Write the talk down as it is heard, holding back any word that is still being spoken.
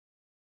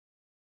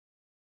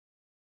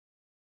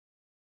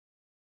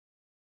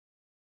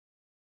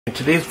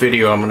today's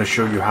video I'm going to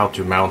show you how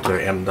to mount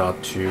a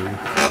M.2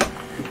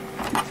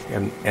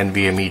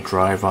 NVMe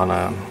drive on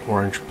an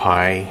Orange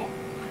Pi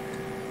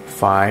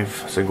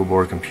 5 single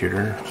board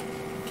computer.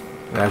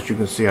 And as you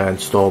can see, I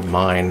installed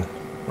mine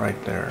right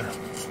there.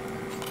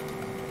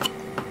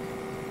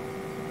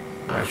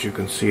 As you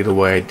can see, the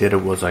way I did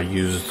it was I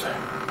used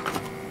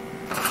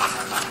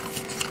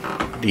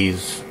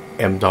these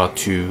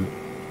M.2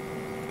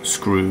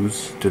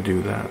 screws to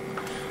do that.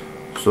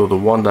 So the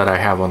one that I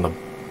have on the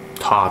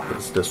top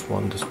is this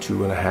one, this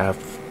 2.5,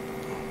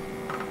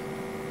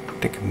 I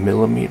think,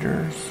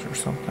 millimeters or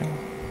something.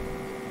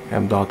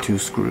 M.2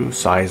 screw,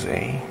 size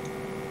A.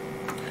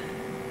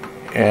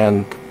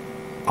 And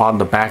on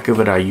the back of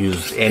it, I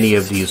used any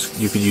of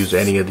these. You could use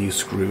any of these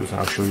screws.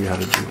 I'll show you how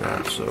to do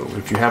that. So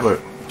if you have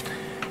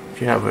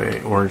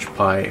a Orange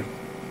Pi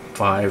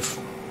 5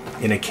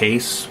 in a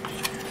case,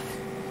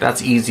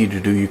 that's easy to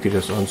do. You could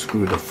just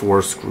unscrew the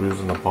 4 screws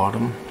on the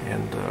bottom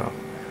and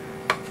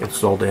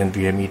install the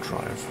NVMe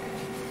drive,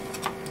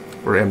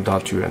 or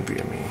M.2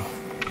 NVMe.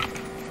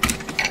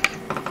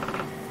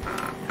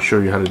 I'll show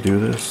you how to do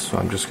this. So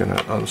I'm just going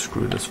to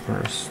unscrew this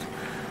first.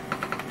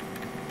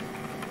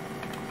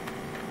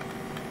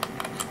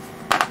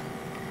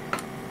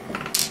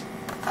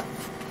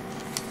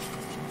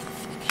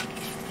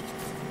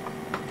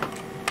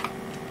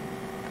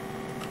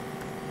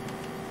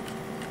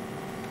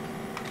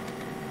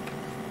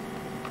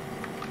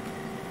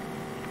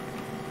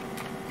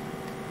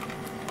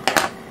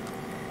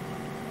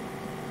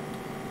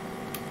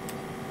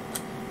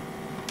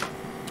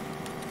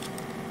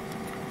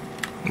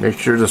 Make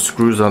sure the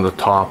screws on the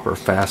top are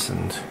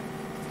fastened.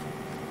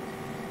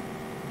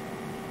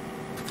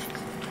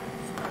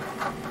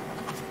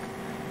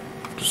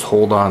 Just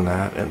hold on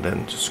that and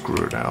then just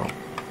screw it out.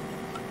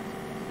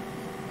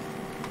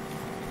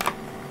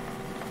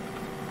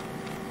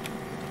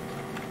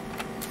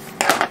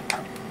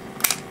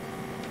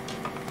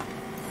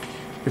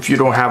 If you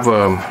don't have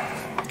a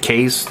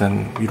case,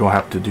 then you don't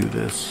have to do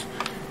this.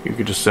 You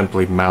could just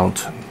simply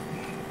mount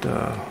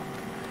the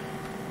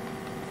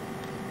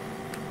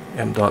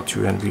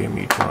M.2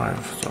 NVMe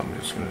drive. So I'm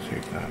just going to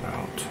take that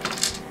out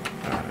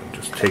and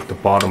just take the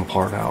bottom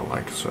part out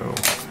like so.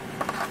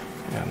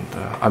 And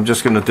I'm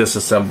just going to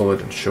disassemble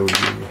it and show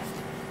you.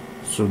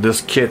 So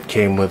this kit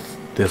came with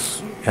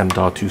this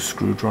M.2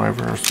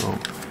 screwdriver, so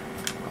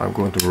I'm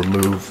going to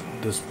remove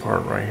this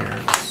part right here,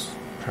 this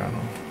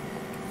panel.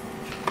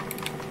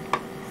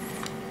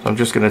 So I'm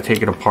just going to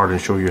take it apart and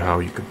show you how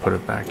you could put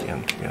it back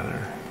in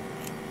together.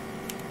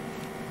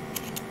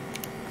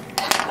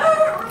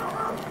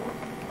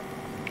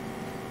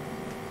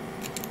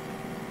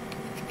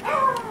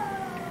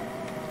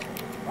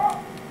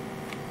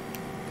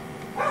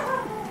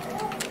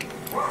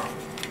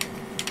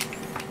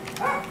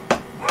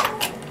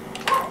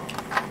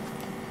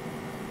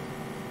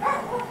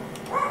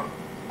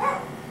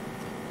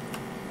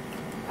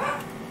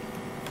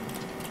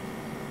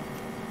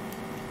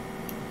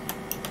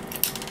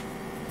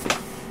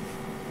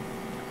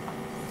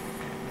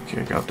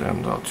 Okay, I got the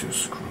M.2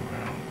 screw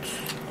out.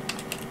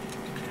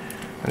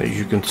 And as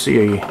you can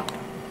see,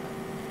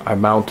 I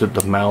mounted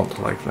the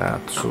mount like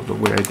that. So the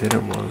way I did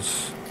it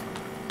was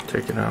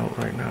take it out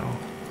right now.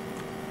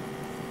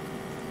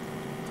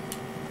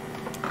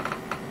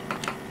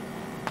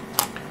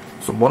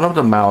 So one of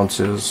the mounts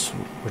is,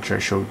 which I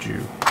showed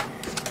you,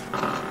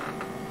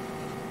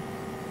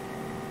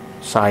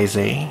 size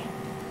A.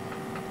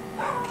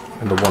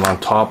 And the one on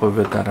top of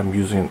it that I'm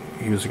using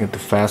it to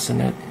fasten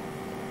it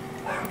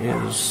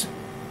is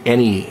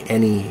any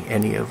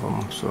of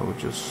them. So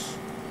just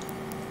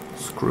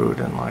screw it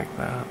in like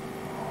that.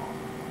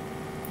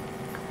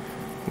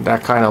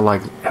 That kind of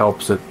like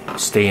helps it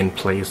stay in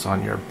place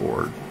on your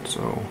board.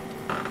 So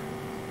I'll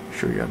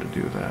show you how to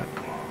do that.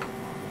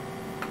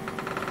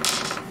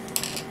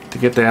 To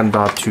get the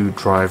M.2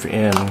 drive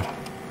in,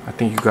 I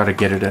think you got to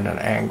get it in an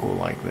angle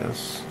like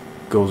this.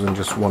 It goes in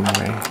just one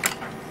way.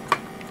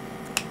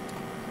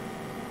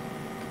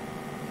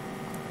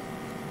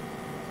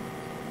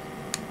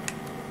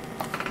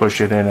 Push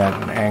it in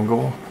at an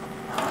angle.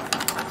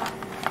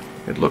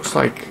 It looks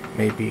like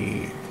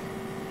maybe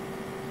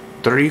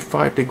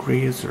 35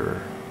 degrees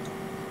or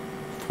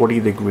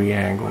 40-degree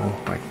angle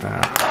like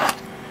that.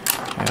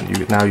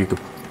 And now you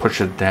could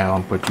push it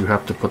down, but you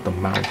have to put the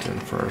mount in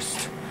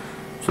first.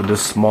 So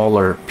this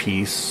smaller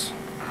piece,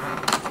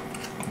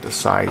 the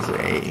size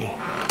A,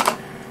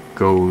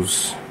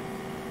 goes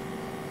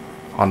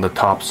on the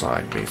top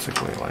side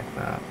basically like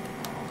that.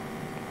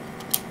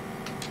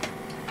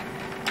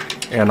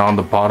 And on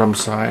the bottom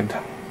side,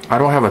 I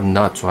don't have a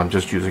nut, so I'm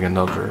just using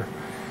another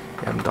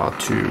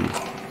M.2.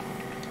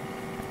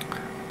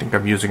 I think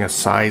I'm using a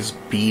size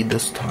B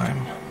this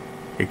time.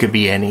 It could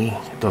be any,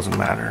 it doesn't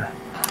matter.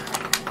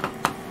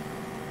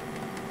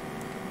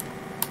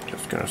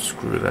 Just gonna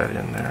screw that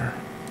in there.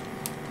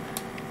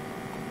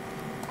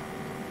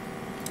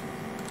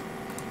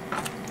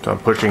 So I'm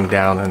pushing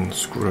down and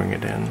screwing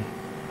it in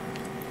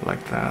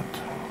like that.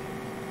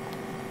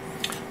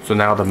 So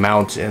now the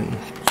mount's in,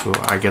 so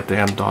I get the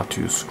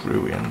M.2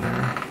 screw in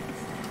there.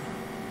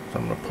 So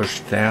I'm going to push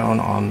down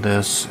on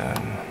this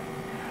and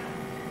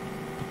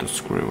put the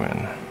screw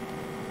in.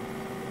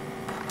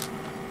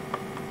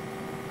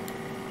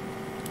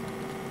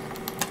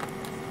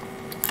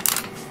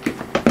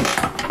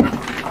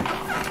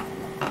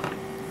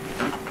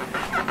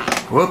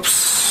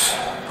 Whoops!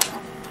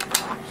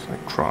 I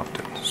dropped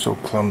it. So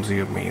clumsy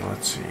of me.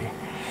 Let's see.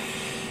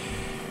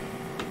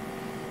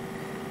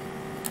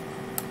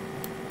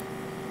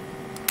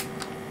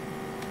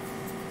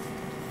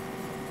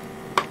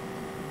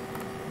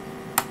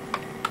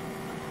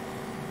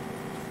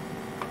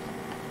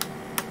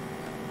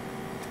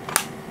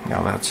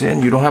 Now that's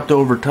in. You don't have to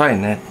over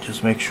tighten it.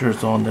 Just make sure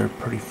it's on there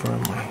pretty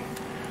firmly.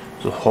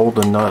 So hold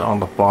the nut on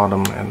the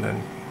bottom and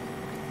then.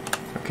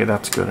 Okay,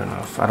 that's good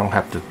enough. I don't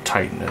have to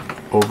tighten it,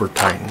 over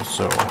tighten.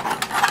 So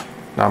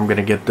now I'm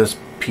gonna get this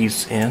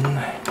piece in.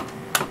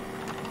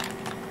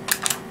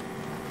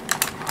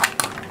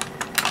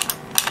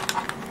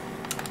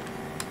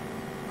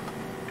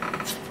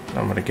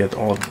 I'm gonna get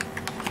all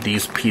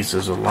these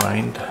pieces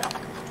aligned.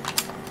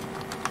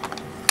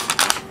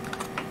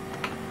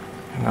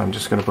 And I'm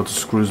just gonna put the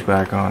screws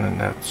back on,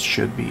 and that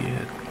should be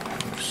it.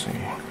 Let's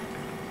see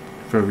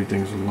if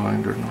everything's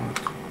aligned or not.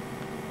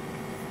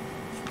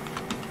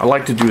 I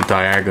like to do it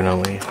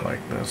diagonally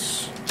like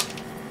this.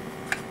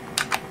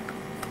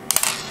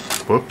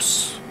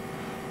 Whoops.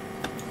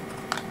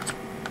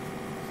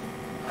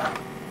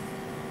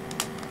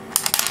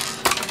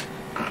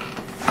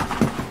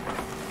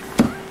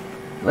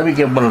 Let me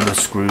get one of the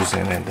screws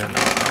in and then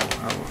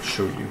I will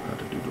show you how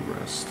to do the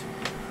rest.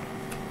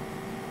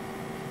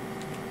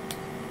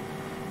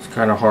 It's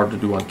kind of hard to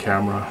do on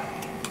camera.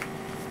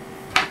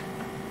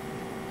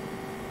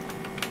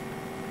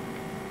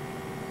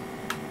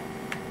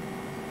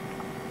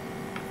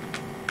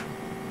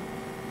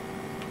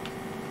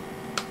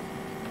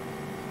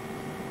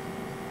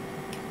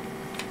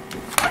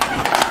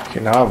 Okay,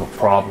 now I have a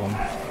problem.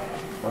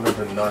 One of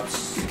the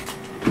nuts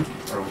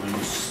are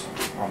loose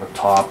on the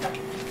top.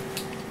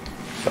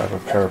 So I have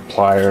a pair of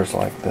pliers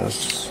like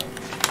this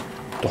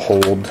to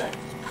hold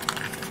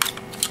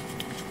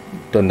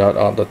the nut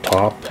on the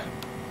top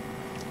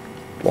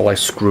while I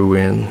screw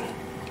in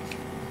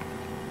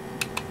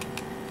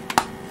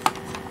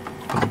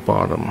on the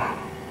bottom.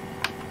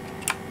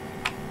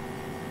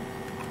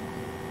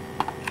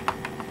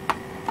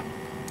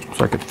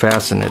 So I could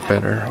fasten it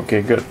better.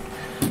 Okay, good.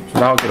 So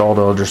now I'll get all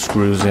the other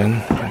screws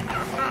in.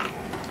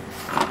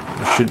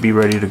 It should be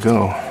ready to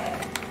go.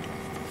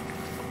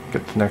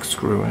 Get the next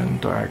screw in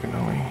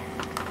diagonally.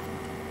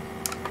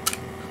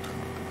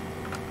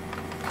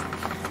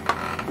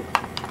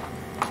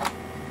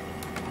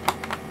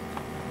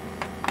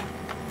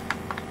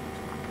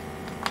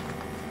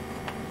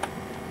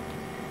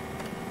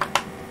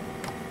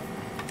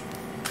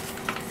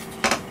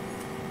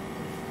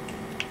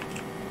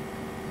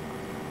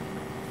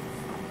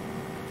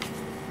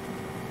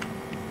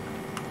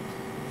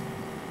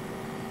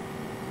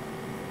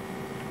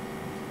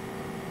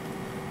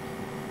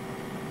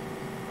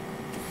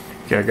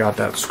 Okay, I got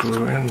that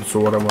screw in, so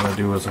what I want to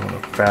do is I'm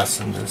going to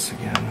fasten this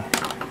again.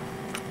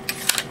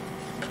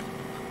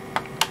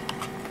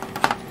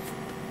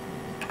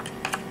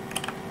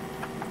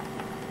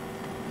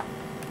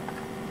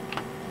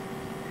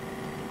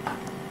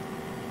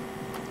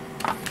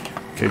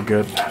 Okay,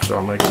 good. So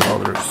I'm making all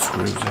the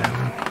screws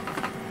in.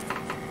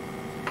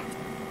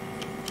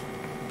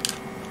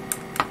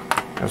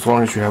 As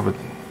long as you have it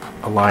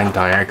aligned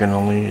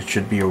diagonally, it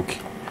should be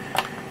okay.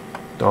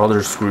 The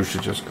other screws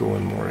should just go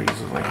in more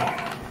easily.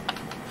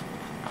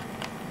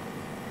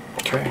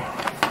 Okay.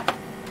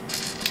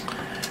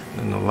 And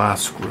then the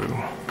last screw.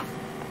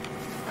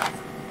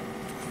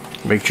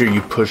 Make sure you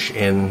push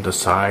in the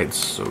sides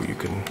so you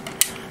can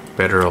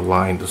better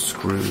align the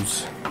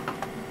screws.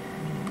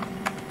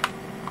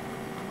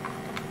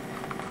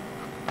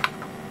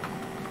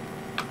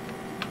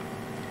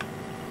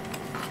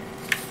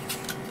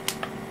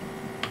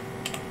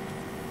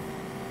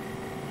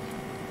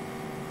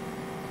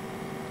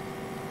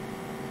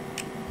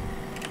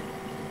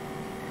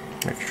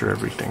 Make sure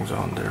everything's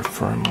on there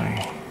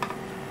firmly.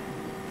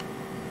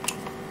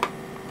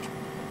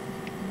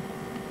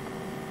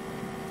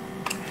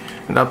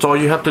 And that's all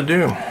you have to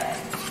do.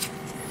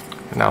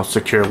 And now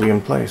securely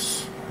in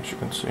place, as you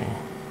can see.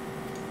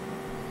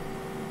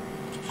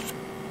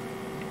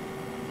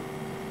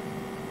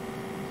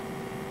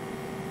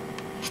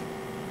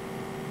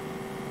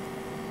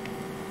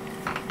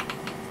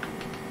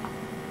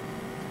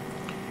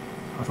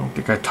 I don't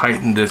think I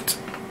tightened it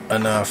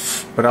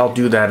enough, but I'll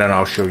do that and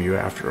I'll show you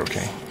after,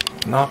 okay?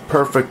 Not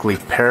perfectly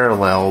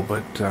parallel,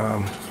 but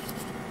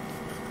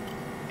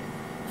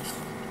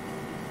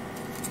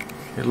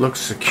it looks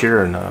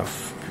secure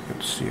enough. You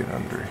can see it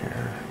under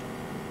here,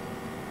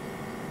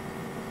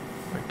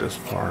 like this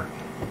part.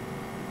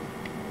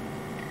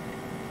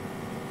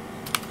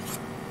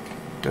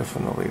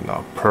 Definitely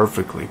not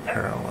perfectly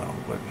parallel,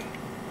 but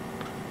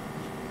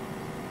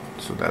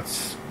so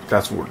that's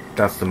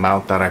the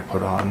mount that I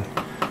put on.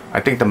 I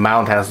think the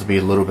mount has to be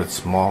a little bit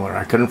smaller.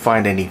 I couldn't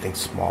find anything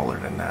smaller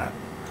than that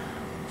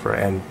for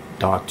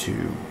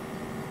M.2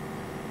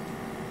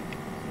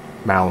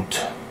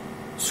 mount,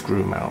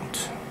 screw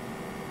mount.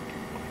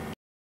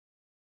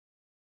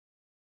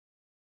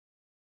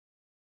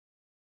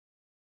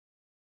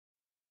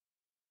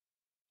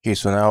 Okay,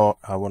 so now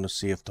I want to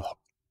see if the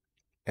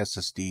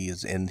SSD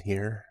is in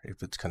here,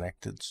 if it's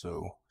connected.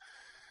 So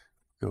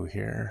go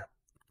here.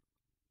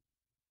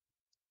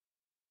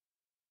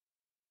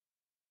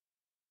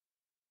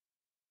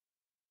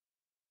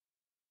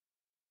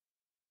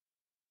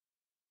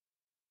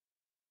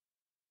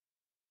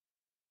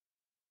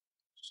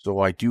 So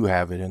I do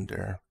have it in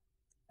there,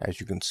 as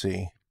you can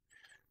see,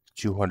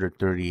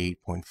 238.5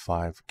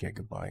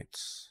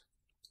 gigabytes.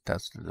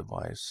 That's the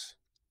device.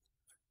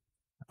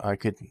 I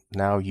could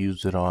now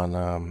use it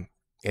on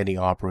any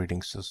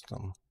operating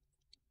system.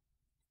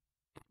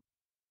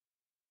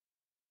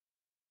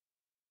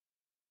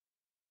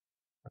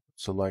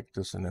 Select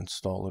this and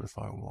install it if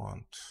I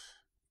want.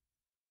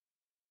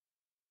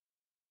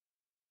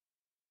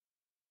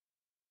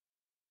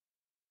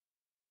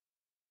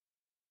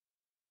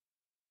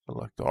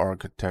 Select the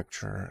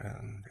architecture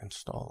and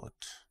install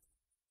it.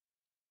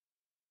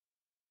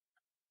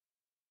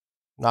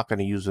 I'm not going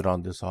to use it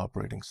on this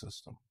operating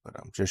system, but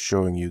I'm just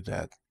showing you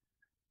that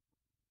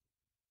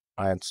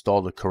I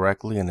installed it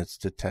correctly and it's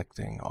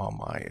detecting on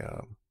my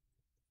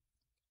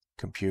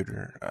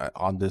computer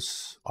on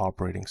this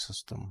operating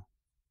system.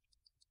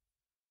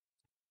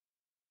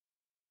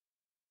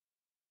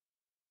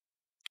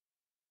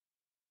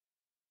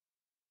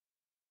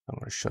 I'm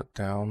going to shut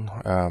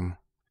down.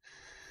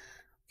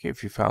 Okay,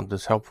 if you found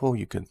this helpful,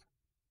 you could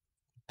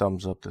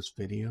thumbs up this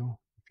video.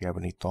 If you have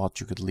any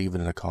thoughts, you could leave it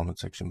in the comment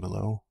section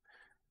below.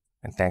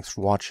 And thanks for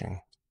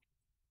watching.